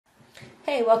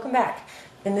Hey, welcome back.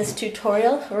 In this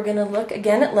tutorial, we're going to look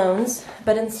again at loans,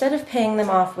 but instead of paying them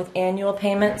off with annual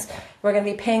payments, we're going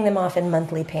to be paying them off in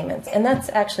monthly payments. And that's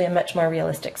actually a much more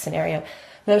realistic scenario.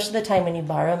 Most of the time when you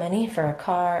borrow money for a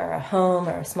car or a home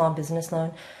or a small business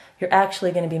loan, you're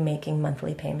actually going to be making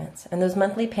monthly payments. And those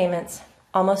monthly payments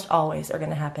almost always are going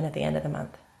to happen at the end of the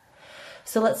month.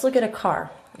 So let's look at a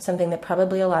car, something that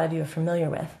probably a lot of you are familiar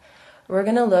with. We're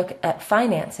going to look at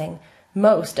financing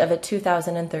most of a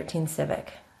 2013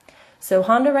 Civic. So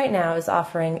Honda right now is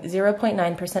offering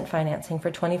 0.9% financing for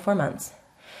 24 months.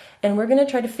 And we're going to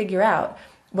try to figure out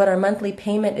what our monthly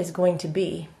payment is going to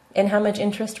be and how much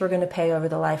interest we're going to pay over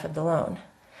the life of the loan.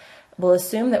 We'll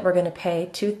assume that we're going to pay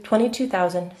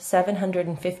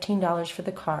 $22,715 for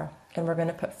the car, and we're going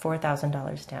to put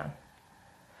 $4,000 down.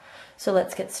 So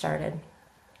let's get started.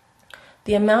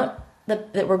 The amount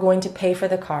that we're going to pay for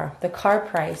the car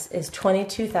price is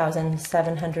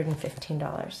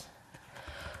 $22,715.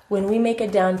 When we make a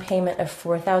down payment of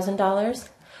 $4,000,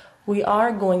 we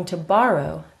are going to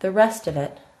borrow the rest of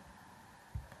it,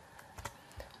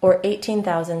 or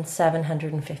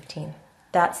 $18,715.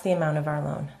 That's the amount of our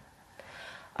loan.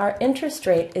 Our interest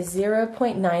rate is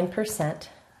 0.9%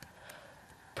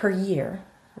 per year,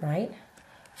 right,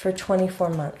 for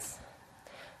 24 months.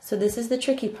 So this is the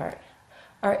tricky part.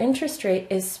 Our interest rate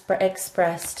is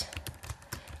expressed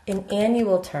in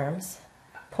annual terms,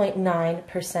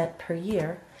 0.9% per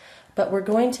year, but we're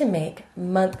going to make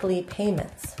monthly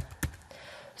payments.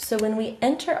 So when we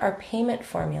enter our payment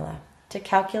formula to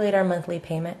calculate our monthly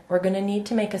payment, we're going to need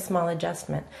to make a small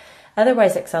adjustment.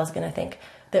 Otherwise, Excel's going to think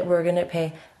that we're going to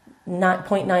pay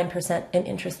 0.9% in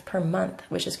interest per month,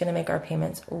 which is going to make our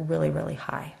payments really, really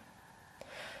high.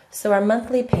 So our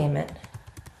monthly payment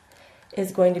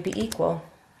is going to be equal,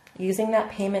 using that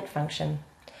payment function,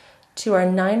 to our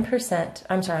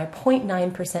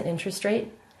 0.9% interest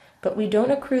rate, but we don't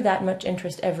accrue that much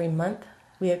interest every month.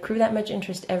 We accrue that much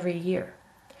interest every year.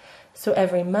 So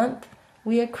every month,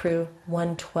 we accrue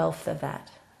 1/12 of that,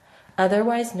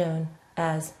 otherwise known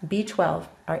as B12,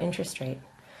 our interest rate,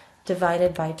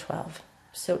 divided by 12.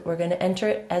 So we're going to enter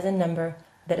it as a number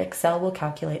that Excel will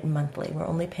calculate monthly. We're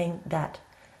only paying that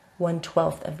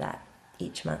 1/12 of that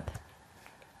each month.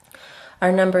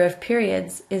 Our number of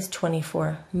periods is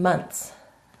 24 months.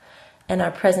 And our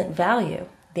present value,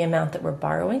 the amount that we're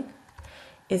borrowing,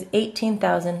 is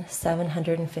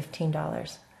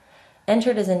 $18,715.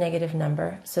 Entered as a negative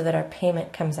number so that our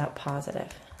payment comes out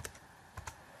positive.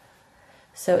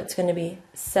 So it's going to be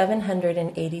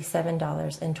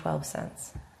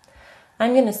 $787.12.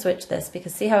 I'm going to switch this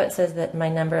because see how it says that my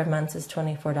number of months is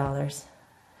 $24?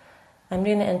 I'm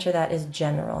going to enter that as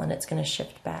general and it's going to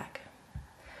shift back.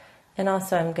 And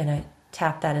also I'm going to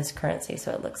tap that as currency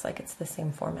so it looks like it's the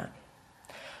same format.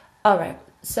 All right,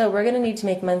 so we're going to need to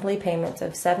make monthly payments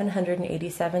of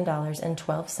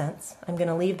 $787.12. I'm going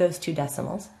to leave those two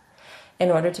decimals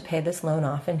in order to pay this loan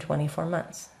off in 24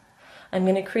 months. I'm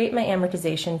going to create my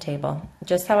amortization table.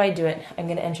 Just how I do it, I'm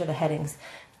going to enter the headings.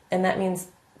 And that means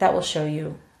that will show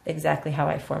you exactly how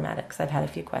I format it because I've had a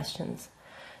few questions.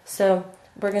 So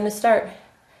we're going to start.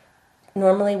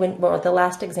 Normally, the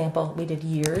last example, we did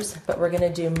years, but we're going to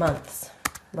do months,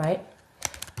 right?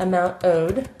 Amount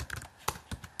owed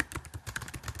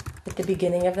at the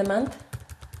beginning of the month,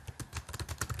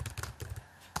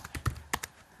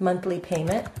 monthly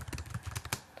payment,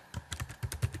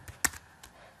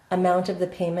 amount of the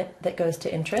payment that goes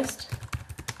to interest,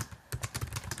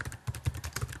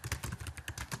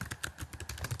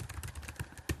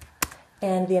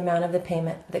 and the amount of the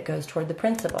payment that goes toward the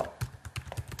principal.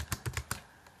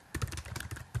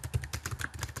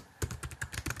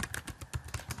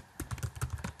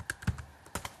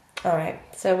 All right,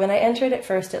 so when I entered it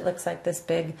first, it looks like this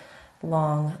big,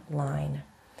 long line.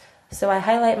 So I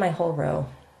highlight my whole row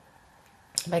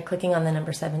by clicking on the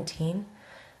number 17,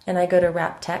 and I go to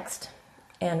Wrap Text.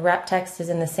 And Wrap Text is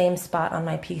in the same spot on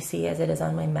my PC as it is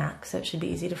on my Mac, so it should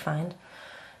be easy to find.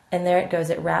 And there it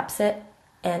goes, it wraps it,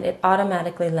 and it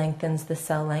automatically lengthens the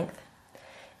cell length.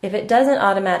 If it doesn't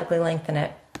automatically lengthen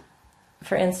it,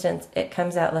 for instance, it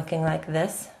comes out looking like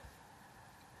this,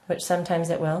 which sometimes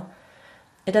it will.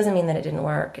 It doesn't mean that it didn't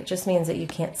work. It just means that you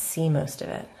can't see most of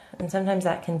it. And sometimes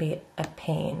that can be a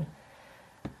pain.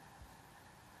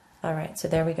 All right, so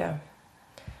there we go.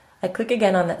 I click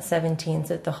again on that 17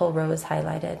 so that the whole row is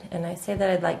highlighted. And I say that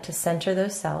I'd like to center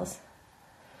those cells.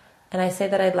 And I say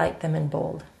that I'd like them in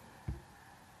bold.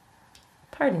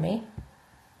 Pardon me.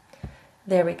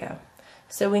 There we go.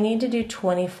 So we need to do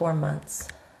 24 months.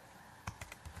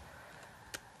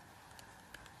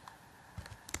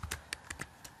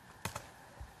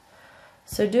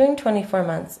 So doing 24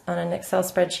 months on an Excel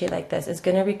spreadsheet like this is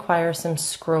going to require some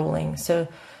scrolling. So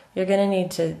you're going to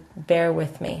need to bear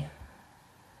with me.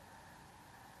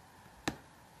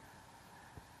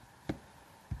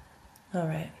 All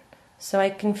right. So I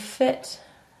can fit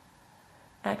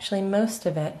actually most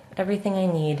of it, everything I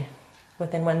need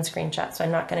within one screenshot. So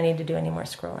I'm not going to need to do any more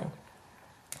scrolling.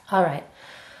 All right.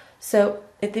 So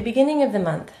at the beginning of the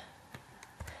month,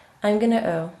 I'm going to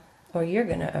owe, or you're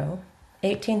going to owe,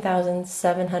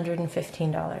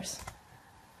 $18,715.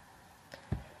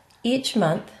 Each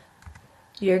month,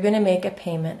 you're going to make a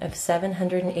payment of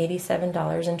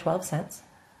 $787.12.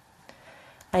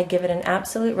 I give it an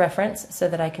absolute reference so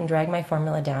that I can drag my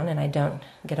formula down and I don't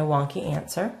get a wonky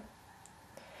answer.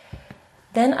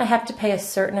 Then I have to pay a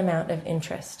certain amount of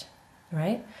interest,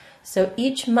 right? So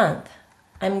each month,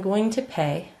 I'm going to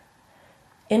pay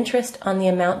interest on the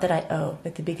amount that I owe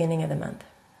at the beginning of the month.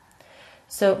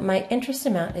 So my interest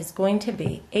amount is going to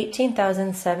be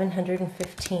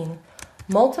 $18,715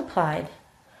 multiplied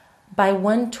by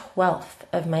 1/12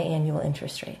 of my annual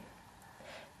interest rate.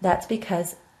 That's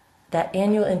because that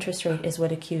annual interest rate is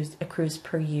what accrues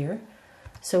per year.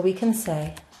 So we can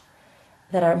say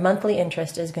that our monthly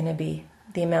interest is going to be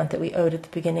the amount that we owed at the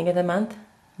beginning of the month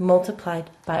multiplied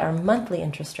by our monthly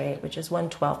interest rate, which is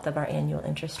 1/12 of our annual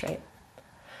interest rate.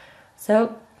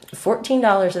 So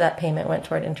 $14 of that payment went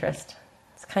toward interest.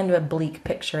 It's kind of a bleak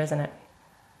picture, isn't it?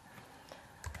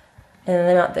 And then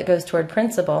the amount that goes toward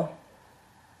principal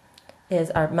is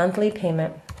our monthly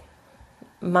payment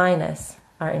minus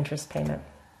our interest payment.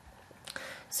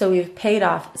 So we've paid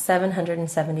off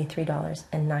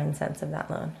 $773.09 of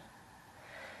that loan.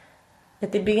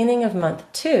 At the beginning of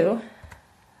month 2,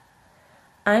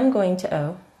 I'm going to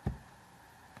owe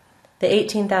the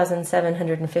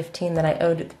 $18,715 that I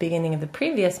owed at the beginning of the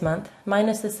previous month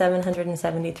minus the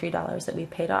 $773 that we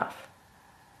paid off.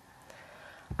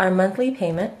 Our monthly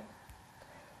payment,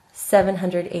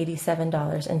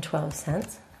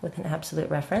 $787.12 with an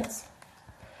absolute reference.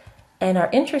 And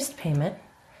our interest payment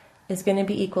is going to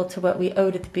be equal to what we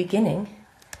owed at the beginning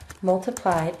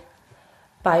multiplied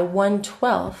by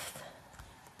 1/12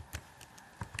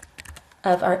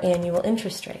 of our annual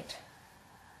interest rate.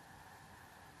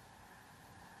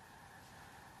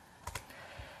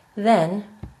 Then,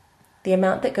 the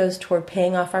amount that goes toward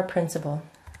paying off our principal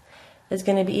is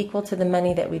going to be equal to the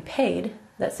money that we paid,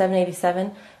 that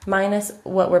 $787, minus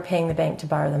what we're paying the bank to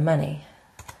borrow the money.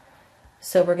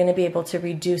 So we're going to be able to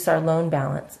reduce our loan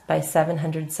balance by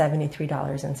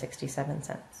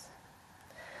 $773.67.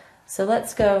 So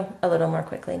let's go a little more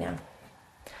quickly now.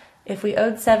 If we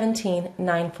owed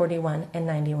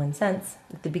 $17,941.91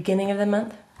 at the beginning of the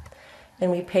month, and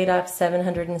we paid off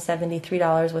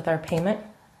 $773 with our payment,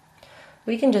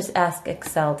 we can just ask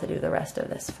Excel to do the rest of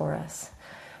this for us.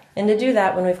 And to do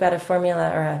that, when we've got a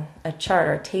formula or a chart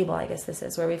or a table, I guess this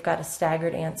is, where we've got a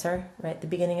staggered answer, right? The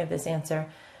beginning of this answer,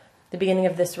 the beginning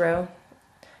of this row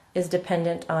is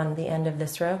dependent on the end of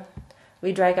this row.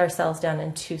 We drag ourselves down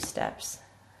in 2 steps.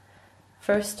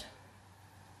 First,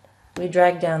 we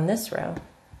drag down this row,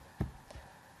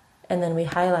 and then we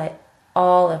highlight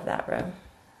all of that row.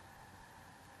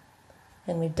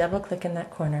 And we double click in that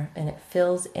corner, and it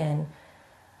fills in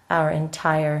our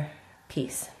entire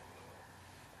piece.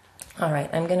 All right,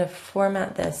 I'm going to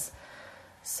format this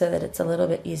so that it's a little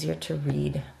bit easier to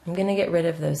read. I'm going to get rid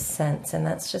of those cents, and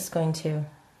that's just going to,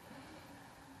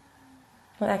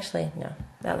 well, actually, no,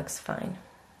 that looks fine.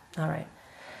 All right,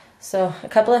 so a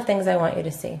couple of things I want you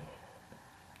to see.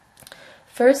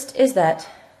 First is that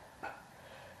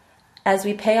as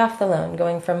we pay off the loan,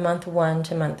 going from month 1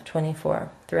 to month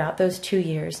 24, throughout those 2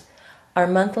 years, our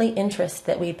monthly interest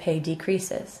that we pay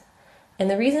decreases. And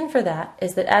the reason for that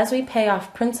is that as we pay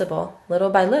off principal, little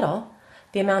by little,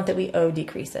 the amount that we owe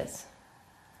decreases.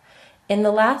 In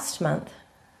the last month,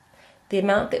 the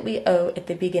amount that we owe at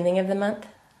the beginning of the month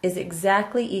is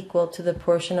exactly equal to the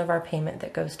portion of our payment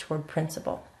that goes toward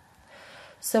principal.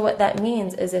 So what that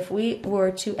means is if we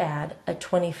were to add a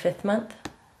 25th month,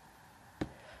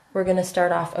 we're going to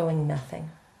start off owing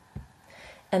nothing.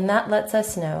 And that lets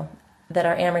us know that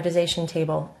our amortization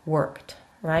table worked,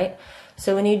 right?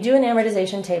 So when you do an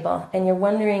amortization table and you're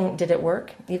wondering, did it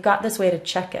work? You've got this way to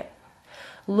check it.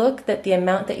 Look that the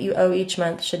amount that you owe each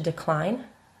month should decline.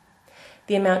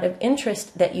 The amount of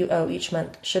interest that you owe each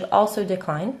month should also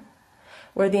decline,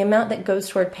 where the amount that goes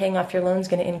toward paying off your loan is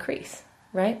going to increase,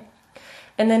 right?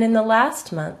 And then in the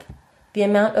last month, the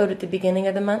amount owed at the beginning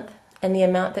of the month and the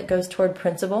amount that goes toward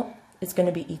principal is going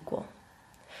to be equal.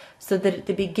 So that at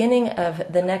the beginning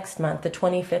of the next month, the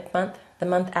 25th month, the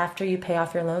month after you pay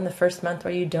off your loan, the first month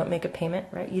where you don't make a payment,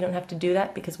 right? You don't have to do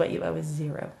that because what you owe is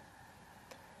 0.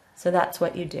 So that's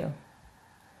what you do.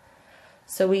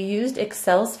 So we used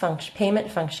Excel's payment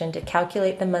function to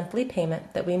calculate the monthly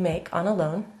payment that we make on a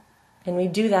loan. And we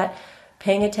do that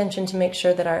paying attention to make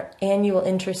sure that our annual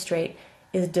interest rate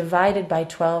is divided by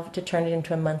 12 to turn it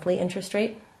into a monthly interest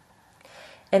rate.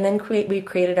 And then we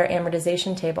created our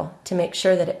amortization table to make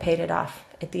sure that it paid it off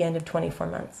at the end of 24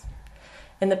 months.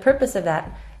 And the purpose of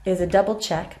that is a double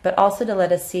check, but also to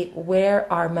let us see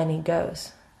where our money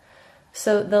goes.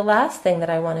 So the last thing that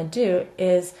I want to do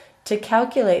is to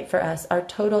calculate for us our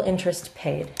total interest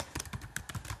paid.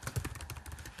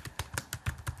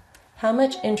 How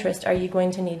much interest are you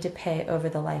going to need to pay over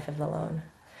the life of the loan?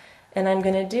 And I'm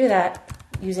going to do that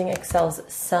using Excel's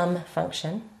sum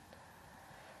function.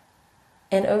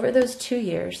 And over those 2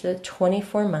 years, the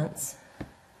 24 months,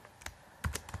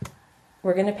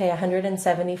 we're going to pay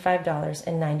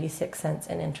 $175.96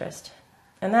 in interest.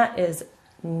 And that is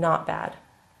not bad.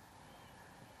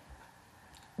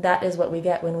 That is what we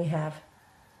get when we have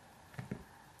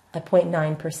a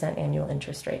 0.9% annual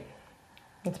interest rate.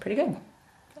 That's pretty good.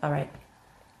 All right.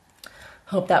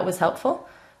 Hope that was helpful.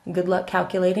 Good luck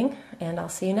calculating, and I'll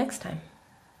see you next time.